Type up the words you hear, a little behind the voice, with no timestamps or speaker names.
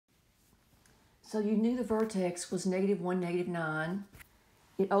So you knew the vertex was -1, -9.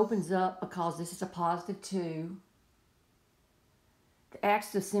 It opens up because this is a +2. The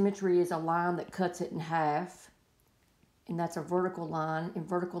axis of symmetry is a line that cuts it in half, and that's a vertical line, and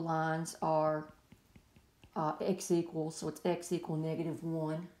vertical lines are x equals, so it's x equal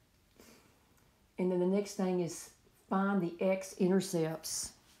 -1. And then the next thing is find the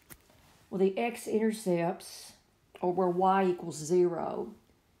x-intercepts. Well, the x-intercepts are where y equals 0.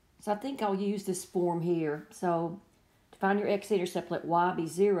 So I think I'll use this form here. So to find your x-intercept, let y be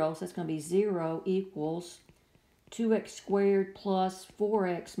 0. So that's going to be 0 equals 2x squared plus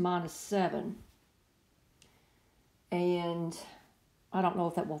 4x minus 7. And I don't know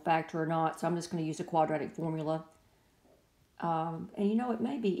if that will factor or not, so I'm just going to use a quadratic formula. And you know, it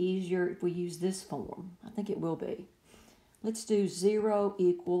may be easier if we use this form. I think it will be. Let's do 0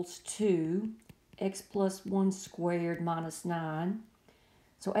 equals 2, x plus 1 squared minus 9.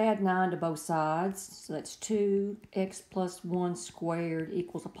 So add 9 to both sides. So that's 2, x plus 1 squared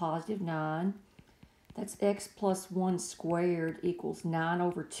equals a +9. That's x plus 1 squared equals 9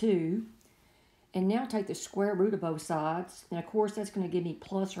 over 2. And now take the square root of both sides. And of course, that's going to give me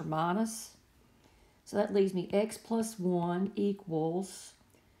plus or minus. So that leaves me x plus 1 equals,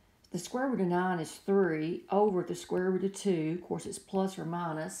 the square root of 9 is 3 over the square root of 2. Of course, it's plus or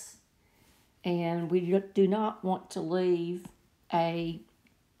minus. And we do not want to leave a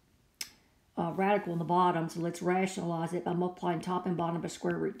radical in the bottom, so let's rationalize it by multiplying top and bottom by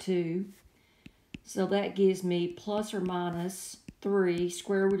square root 2. So that gives me plus or minus 3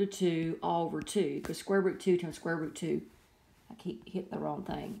 square root of 2 all over 2, because square root 2 times square root 2, I keep hitting the wrong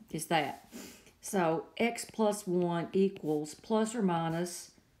thing, is that. So x plus 1 equals plus or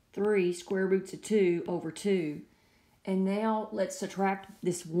minus 3 square roots of 2 over 2. And now let's subtract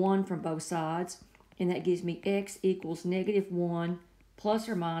this 1 from both sides, and that gives me x equals -1 plus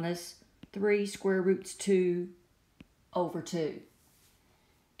or minus 3 square roots 2 over 2.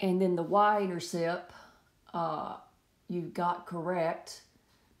 And then the y-intercept, you got correct.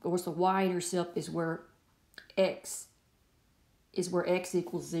 Of course, the y-intercept is where x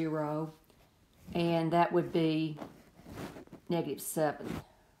equals 0, and that would be -7.